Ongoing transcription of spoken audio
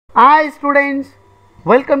Hi students,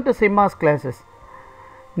 welcome to Simma's classes.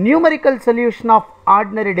 Numerical solution of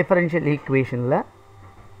ordinary differential equation la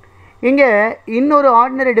inge இன்னொரு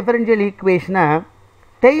ordinary differential equation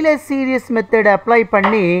Taylor series method apply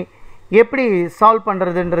பண்ணி எப்படி solve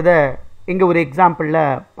பண்றதுன்றத இங்க ஒரு example ல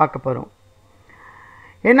பார்க்க போறோம்.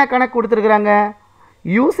 என்ன கணக்கு கொடுத்திருக்காங்க?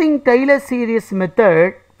 Using Taylor series method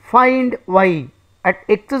find y at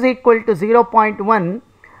x is equal to 0.1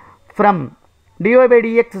 from dy by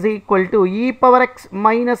dx is equal to e power x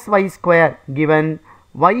minus y square given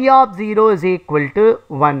y of 0 is equal to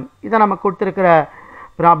 1. இதான் நம்ம கொடுத்திருக்கிற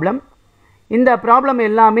problem. இந்த problem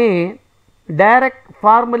எல்லாமே direct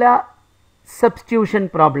formula substitution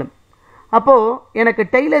problem. அப்போ எனக்கு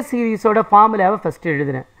Taylor series ஓட formula first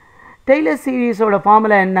எழுதுறேன். Taylor series ஓட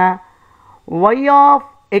formula என்ன? y of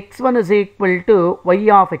x1 is equal to y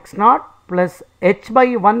of x0 plus h by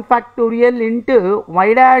 1 factorial into y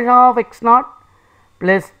dash of x0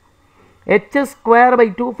 plus h square by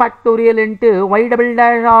 2 factorial into y double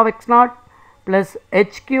dash of x0 plus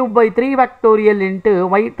h cube by 3 factorial into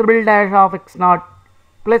y triple dash of x0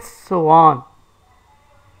 plus so on.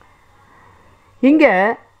 இங்க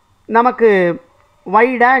நமக்கு y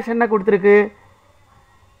dash என்ன கொடுத்திருக்கு?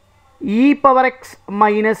 e power x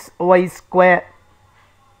minus y square.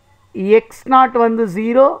 x0 வந்து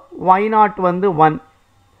 0, y0 வந்து 1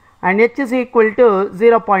 and h is equal to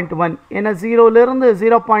 0.1. ஏன்னா 0 ல இருந்து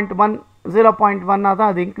 0.1 தான்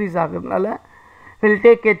அது increase ஆகுறதுனால we'll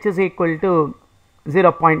take h is equal to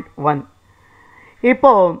 0.1.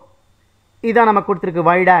 இப்போ இதான் நமக்கு கொடுத்திருக்கு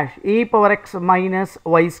y dash e power x minus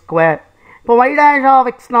y square. இப்போ y dash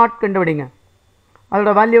of x0 கண்டுபிடிங்க.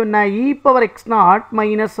 அதோட வேல்யூ என்ன? e power x0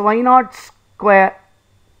 minus y0 square.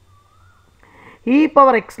 e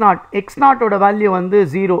power x0 ஓட வேல்யூ வந்து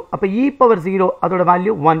 0. அப்ப e power 0 அதோட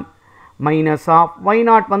வேல்யூ 1 minus of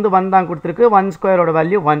y0 வந்து 1 தான் கொடுத்திருக்கு. 1 ஸ்கொயர் ஓட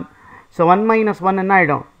வேல்யூ 1. so 1 minus 1 என்ன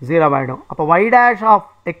ஆயிடும்? 0 ஆயிடும். அப்ப y dash of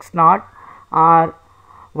x0 or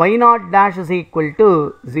y0 dash is equal to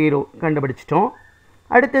 0 கண்டுபிடிச்சிட்டோம்.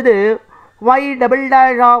 அடுத்தது y double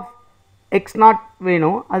dash of x0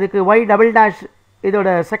 வேணும். அதுக்கு y double dash இதோட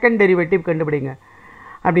செகண்ட் டெரிவேட்டிவ் கண்டுபிடிங்க.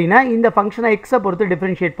 அப்படின்னா இந்த ஃபங்க்ஷனை x பொறுத்து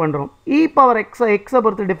டிஃபரன்ஷியேட் பண்றோம். e பவர் x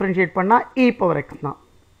பொறுத்து டிஃபரன்ஷியேட் பண்ணா e பவர் x தான்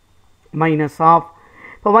மைனஸ் ஆஃப்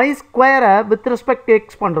இப்போ y ஸ்கொயரை வித் ரெஸ்பெக்ட் டு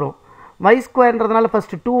x பண்றோம். y ஸ்கொயர்ன்றதுனால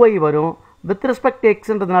ஃபர்ஸ்ட் 2y வரும். With respect to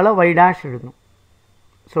xன்றதுனால y dash எழுதணும்.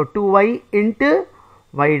 So 2y into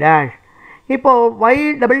y dash. இப்போ y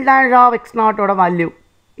double dash of x0 ஓட value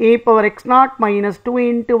e power x0 minus 2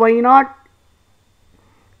 into y0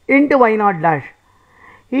 into y0 dash.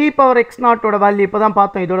 e power x0 ஓட value இப்போதான்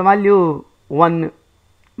பார்த்தோம். இதோட value 1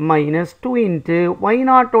 minus 2 into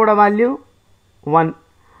y0 ஓட value 1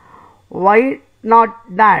 y0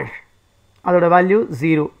 dash அதோட value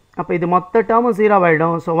 0. அப்போ இது மொத்த டேர்மும் 0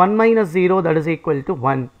 ஆயிடும். So 1 minus 0 that is equal to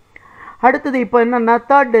 1. அடுத்தது இப்போ என்னன்னா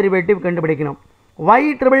தேர்ட் டெரிவேட்டிவ் கண்டுபிடிக்கணும். y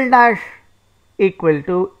triple dash equal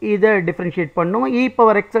to இதை டிஃபரன்ஷியேட் பண்ணும். e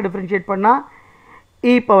பவர் x டிஃபரன்ஷியேட் பண்ணால்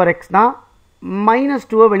e பவர் x தான். மைனஸ்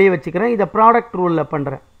 2 வெளியே வச்சுக்கிறேன். இதை ப்ராடக்ட் ரூலில்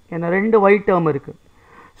பண்ணுறேன். ஏன்னா ரெண்டு y டேர்ம் இருக்குது.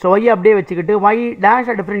 ஸோ y அப்படியே வச்சுக்கிட்டு y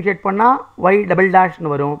டேஷை டிஃபரன்ஷியேட் பண்ணால் y டபுள்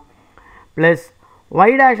டேஷ்னு வரும். ப்ளஸ்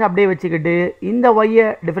y டேஷ் அப்படியே வச்சுக்கிட்டு இந்த y-ஐ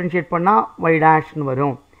டிஃபரன்ஷியேட் பண்ணால் y டேஷ்னு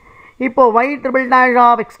வரும். இப்போ y triple dash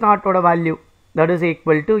of x0 ஓட value that is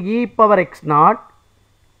equal to e power x0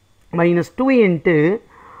 minus 2 into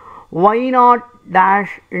y0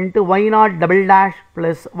 dash into y0 double dash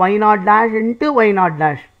plus y0 dash into y0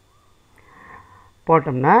 dash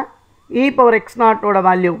போட்டோம்னா e power x0 ஓட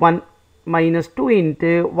value 1 minus 2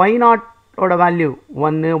 into y0 ஓட value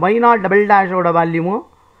 1 y0 double dash ஓட வேல்யூவும்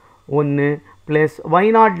 1 plus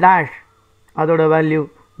y0 dash அதோட value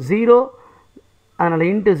 0. அதனால்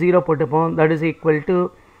into 0 போட்டுப்போம். That is equal to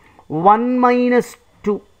 1 minus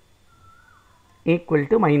 2 equal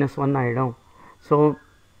to minus 1 ஆகிடும். So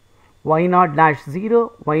y0 dash 0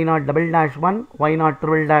 y0 double dash 1 y0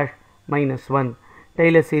 triple dash minus 1.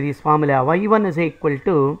 Taylor series formula y1 is equal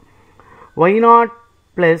to y0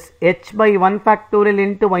 plus h by 1 factorial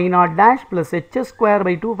into y0 dash plus h square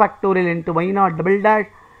by 2 factorial into y0 double dash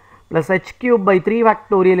plus h cube by 3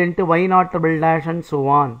 factorial into y0 triple dash and so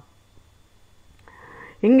on.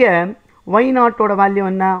 இங்க y0 ஓட value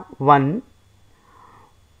என்ன? 1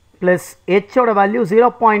 plus h ஓட value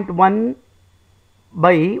 0.1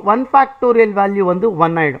 by 1 factorial value வந்து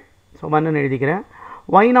 1 ஆயிடும். So 1 எழுதிக்கிறேன்.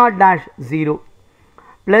 y0 dash 0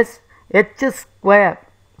 plus h square.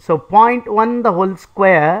 So 0.1 the whole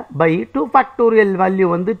square by 2 factorial value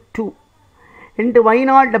வந்து 2 into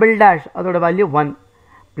y0 double dash அதோட value 1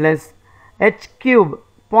 plus h cube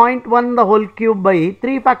 0.1 the whole cube by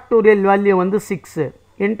 3 factorial value வந்து 6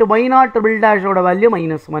 into y0 triple dash ஓட value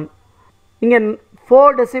 -1. இங்கே 4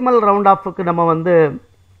 decimal round ஆஃபுக்கு நம்ம வந்து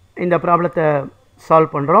இந்த ப்ராப்ளத்தை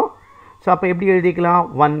solve பண்ணுறோம். ஸோ அப்போ எப்படி எழுதிக்கலாம்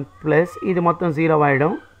 1 ப்ளஸ் இது மொத்தம் 0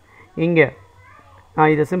 ஆகிடும். இங்கே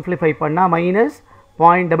நான் இதை சிம்ப்ளிஃபை பண்ணால்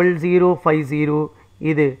 -0.0050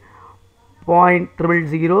 இது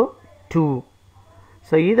 0.0002.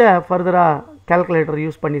 ஸோ இதை ஃபர்தராக கால்குலேட்டர்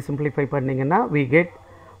யூஸ் பண்ணி சிம்ப்ளிஃபை பண்ணிங்கன்னா we get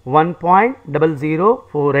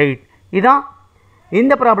 1.0048. இதான்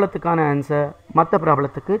இந்த ப்ராப்ளத்துக்கான ஆன்சர். மற்ற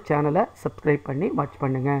ப்ராப்ளத்துக்கு சேனலை சப்ஸ்கிரைப் பண்ணி வாட்ச்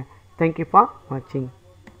பண்ணுங்கள். தேங்க்யூ ஃபார் வாட்சிங்.